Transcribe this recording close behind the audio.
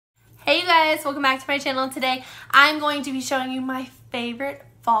Hey you guys, welcome back to my channel. Today I'm going to be showing you my favorite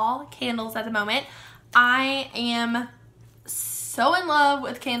fall candles at the moment. I am so in love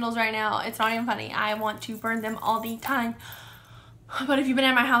with candles right now. It's not even funny. I want to burn them all the time. But if you've been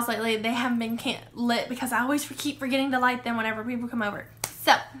at my house lately, they haven't been lit because I always keep forgetting to light them whenever people come over.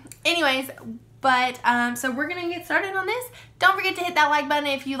 So anyways, so we're gonna get started on this. Don't forget to hit that like button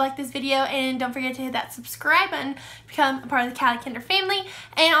if you like this video, and don't forget to hit that subscribe button, become a part of the Kaleigh family,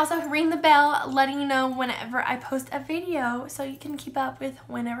 and also ring the bell letting you know whenever I post a video so you can keep up with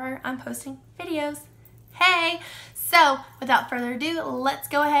whenever I'm posting videos. Hey! So without further ado, let's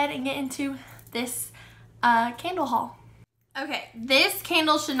go ahead and get into this candle haul. Okay, this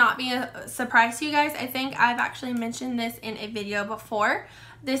candle should not be a surprise to you guys. I think I've actually mentioned this in a video before.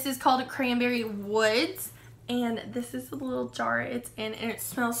 This is called Cranberry Woods, and this is the little jar it's in, and it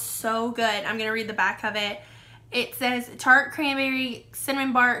smells so good. I'm going to read the back of it. It says tart cranberry,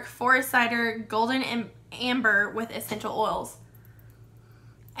 cinnamon bark, forest cider, golden and amber with essential oils.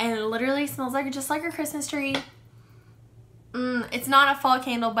 And it literally smells like just like a Christmas tree. It's not a fall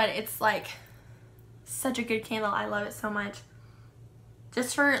candle, but it's like such a good candle. I love it so much.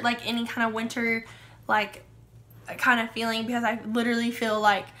 Just for like any kind of winter like kind of feeling, because I literally feel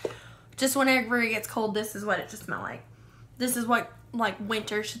like just whenever it gets cold, this is what it should smell like. This is what like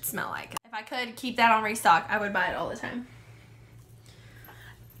winter should smell like. If I could keep that on restock, I would buy it all the time.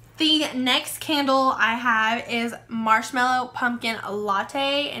 The next candle I have is Marshmallow Pumpkin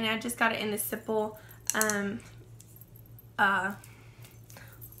Latte, and I just got it in this simple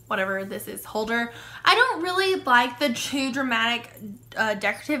whatever this is holder. I don't really like the too dramatic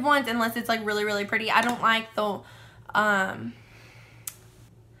decorative ones unless it's like really pretty. I don't like the I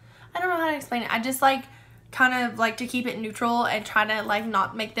don't know how to explain it. I just like kind of like to keep it neutral and try to like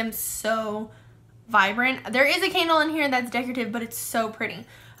not make them so vibrant. There is a candle in here that's decorative, but it's so pretty.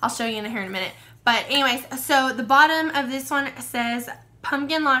 I'll show you in here in a minute. But anyways, so the bottom of this one says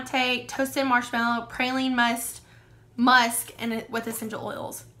pumpkin latte, toasted marshmallow, praline musk, and with essential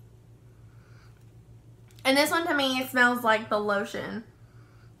oils. And this one to me, it smells like the lotion.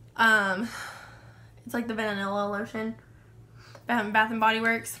 It's like the vanilla lotion. Bath and Body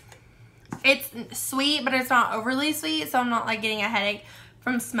Works. It's sweet, but it's not overly sweet, so I'm not like getting a headache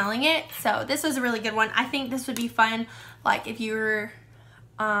from smelling it. So this was a really good one. I think this would be fun, like if you were,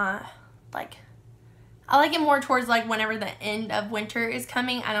 like, I like it more towards like whenever the end of winter is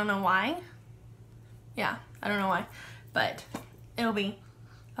coming. I don't know why. Yeah, I don't know why, but it'll be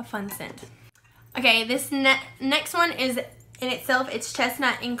a fun scent. Okay, this next one is in itself, it's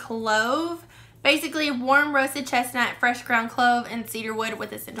chestnut and clove. Basically, warm roasted chestnut, fresh ground clove, and cedar wood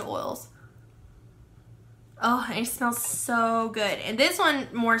with essential oils. Oh, it smells so good. And this one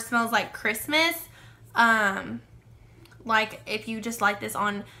more smells like Christmas. Like if you just light this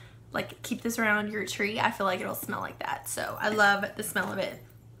on, like keep this around your tree, I feel like it'll smell like that. So I love the smell of it.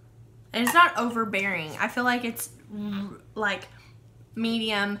 And it's not overbearing. I feel like it's like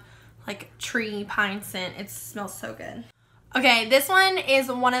medium, like tree pine scent. It smells so good. Okay, this one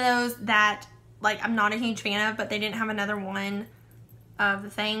is one of those that like I'm not a huge fan of, but they didn't have another one of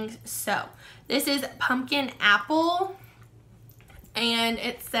the things. So this is pumpkin apple, and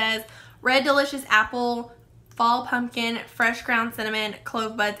it says red delicious apple, fall pumpkin, fresh ground cinnamon,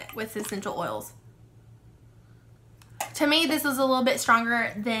 clove buds with essential oils. To me, this is a little bit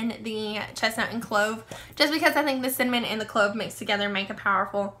stronger than the chestnut and clove, just because I think the cinnamon and the clove mixed together make a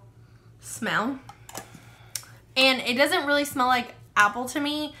powerful smell. And it doesn't really smell like apple to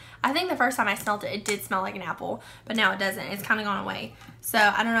me. I think the first time I smelled it, it did smell like an apple, but now it doesn't. It's kind of gone away. So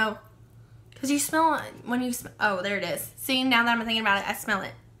I don't know, because you smell when you smell, oh, there it is. See, now that I'm thinking about it, I smell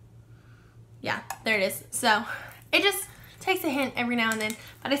it. Yeah, there it is. So it just takes a hint every now and then,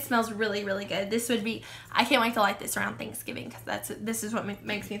 but it smells really good. This would be, I can't wait to light this around Thanksgiving, because this is what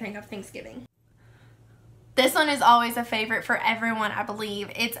makes me think of Thanksgiving. This one is always a favorite for everyone, I believe.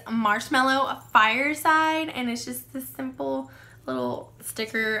 It's Marshmallow Fireside, and it's just this simple little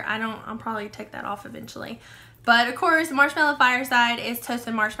sticker. I'll probably take that off eventually. But of course, Marshmallow Fireside is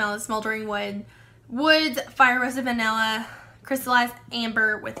toasted marshmallow, smoldering woods, fire roasted vanilla, crystallized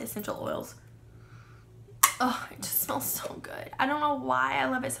amber with essential oils. Oh, it just smells so good. I don't know why I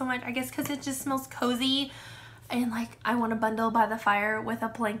love it so much. I guess because it just smells cozy, and like I want to bundle by the fire with a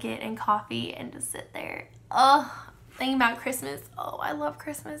blanket and coffee and just sit there. Oh, thinking about Christmas. Oh, I love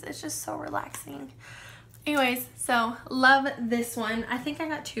Christmas. It's just so relaxing. Anyways, so love this one. I think I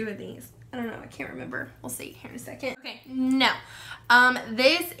got 2 of these. I don't know. I can't remember. We'll see here in a second. Okay, no.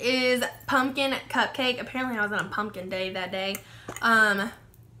 This is pumpkin cupcake. Apparently I was on a pumpkin day that day.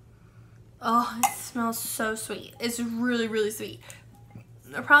 Oh, it smells so sweet. It's really sweet.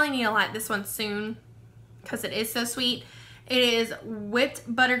 I probably need to light this one soon because it is so sweet. It is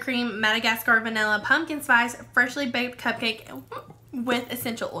whipped buttercream, Madagascar vanilla, pumpkin spice, freshly baked cupcake with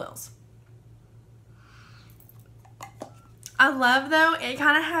essential oils. I love, though, it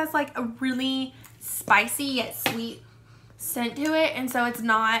kind of has like a really spicy yet sweet scent to it, and so it's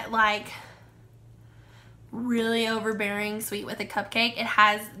not like really overbearing sweet with a cupcake. It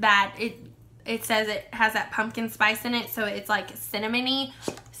has that, it says it has that pumpkin spice in it, so it's like cinnamony.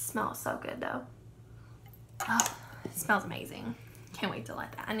 It smells so good, though. Oh, it smells amazing. Can't wait to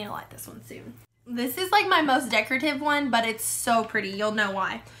light that. I need to light this one soon. This is like my most decorative one, but it's so pretty. You'll know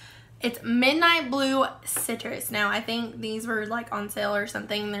why. It's Midnight Blue Citrus. Now, I think these were like on sale or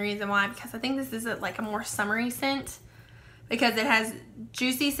something. The reason why, because I think this is like a more summery scent, because it has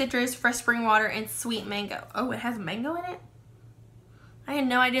juicy citrus, fresh spring water, and sweet mango. Oh, it has mango in it? I had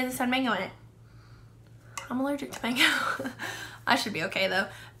no idea this had mango in it. I'm allergic to mango. I should be okay though.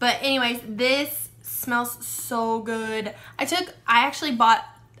 But anyways, this smells so good. I actually bought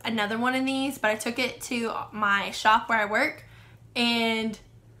another one of these, but I took it to my shop where I work, and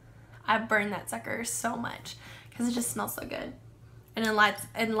I burned that sucker so much because it just smells so good. And it lights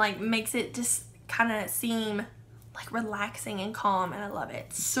and like makes it just kind of seem like relaxing and calm, and I love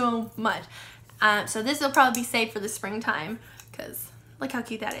it so much. So this will probably be safe for the springtime because look how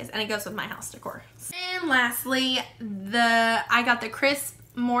cute that is, and it goes with my house decor. And lastly, I got the Crisp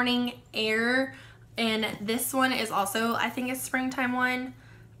Morning Air, and this one is also, I think, a springtime one,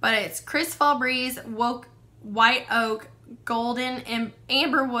 but it's Crisp Fall Breeze, White Oak, Golden, and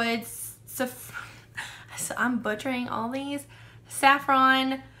Amberwood, so I'm butchering all these,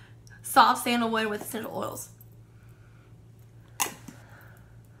 Saffron, Soft Sandalwood with essential oils.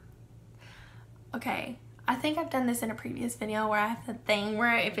 Okay, I think I've done this in a previous video where I have the thing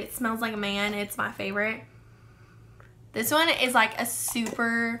where if it smells like a man, it's my favorite. This one is like a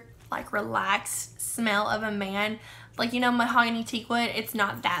super like relaxed smell of a man. Like, you know, mahogany teakwood, it's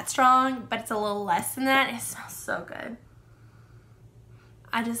not that strong, but it's a little less than that. It smells so good.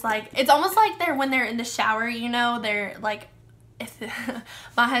 I just like, it's almost like when they're in the shower, you know, they're like, if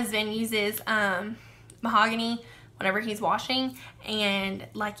my husband uses mahogany whenever he's washing, and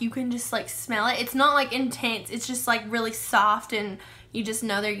like you can just like smell it. It's not like intense, it's just like really soft, and you just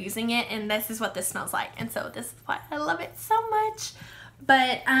know they're using it, and this is what this smells like. And so this is why I love it so much.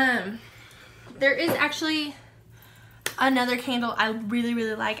 But there is actually another candle I really,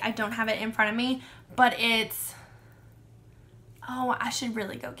 really like. I don't have it in front of me, but it's, oh, I should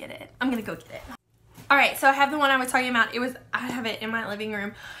really go get it. I'm gonna go get it. All right, so I have the one I was talking about. I have it in my living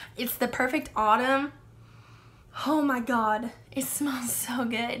room. It's the Perfect Autumn. Oh my God, it smells so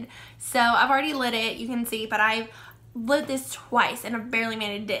good. So I've already lit it, you can see, but I've lit this twice and I've barely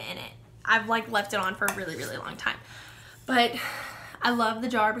made a dent in it. I've like left it on for a really, really long time. But I love the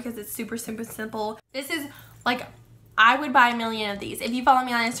jar because it's super, super simple. This is like, I would buy 1,000,000 of these. If you follow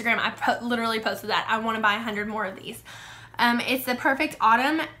me on Instagram, I literally posted that. I want to buy 100 more of these. It's the Perfect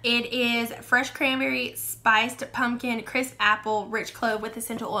Autumn. It is fresh cranberry, spiced pumpkin, crisp apple, rich clove with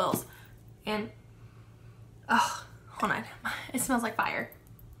essential oils. And, oh, hold on. It smells like fire.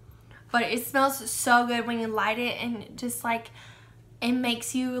 But it smells so good when you light it, and just like, it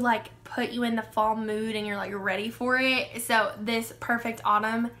makes you like put you in the fall mood, and you're like ready for it. So this Perfect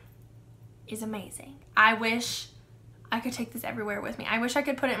Autumn is amazing. I wish I could take this everywhere with me. I wish I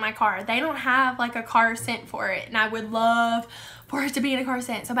could put it in my car. They don't have like a car scent for it, and I would love for it to be in a car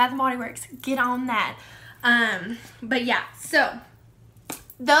scent. So Bath & Body Works, get on that. But yeah, so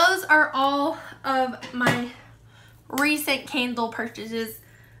those are all of my recent candle purchases.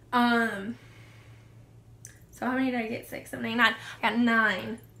 So how many did I get? 6, 7, 8, 9. I got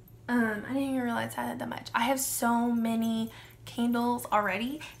 9. I didn't even realize I had that much. I have so many candles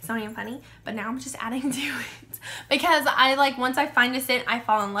already. It's not even funny, but now I'm just adding to it because I like, once I find a scent, I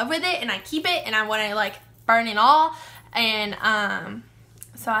fall in love with it and I keep it, and I want to like burn it all. And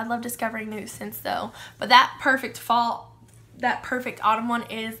so I love discovering new scents though. But that Perfect Autumn one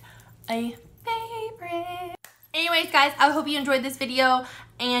is a favorite. Anyways, guys, I hope you enjoyed this video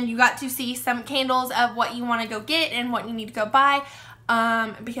and you got to see some candles of what you want to go get and what you need to go buy,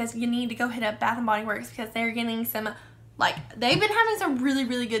 because you need to go hit up Bath & Body Works because they're getting some, like, they've been having some really,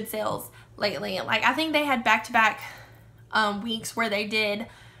 really good sales lately. Like, I think they had back-to-back weeks where they did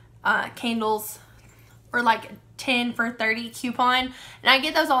candles or like 10 for 30 coupon, and I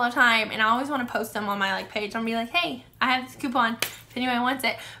get those all the time, and I always want to post them on my like page and be like, hey, I have this coupon if anyone wants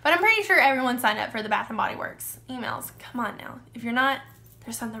it. But I'm pretty sure everyone signed up for the Bath & Body Works emails. Come on now, if you're not,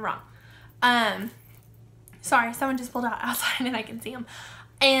 there's something wrong. Sorry, someone just pulled out outside and I can see them.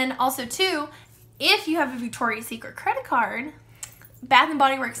 And also too, if you have a Victoria's Secret credit card, Bath &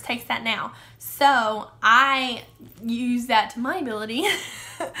 Body Works takes that now. So I use that to my ability.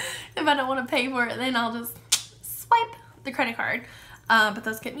 If I don't want to pay for it, then I'll just swipe the credit card. But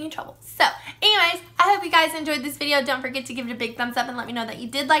those get me in trouble. So anyways, I hope you guys enjoyed this video. Don't forget to give it a big thumbs up and let me know that you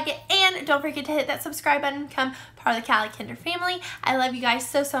did like it. And don't forget to hit that subscribe button, become part of the Kaleigh Kinder family. I love you guys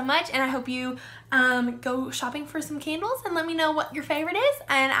so, so much. And I hope you go shopping for some candles and let me know what your favorite is.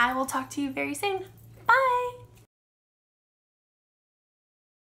 And I will talk to you very soon.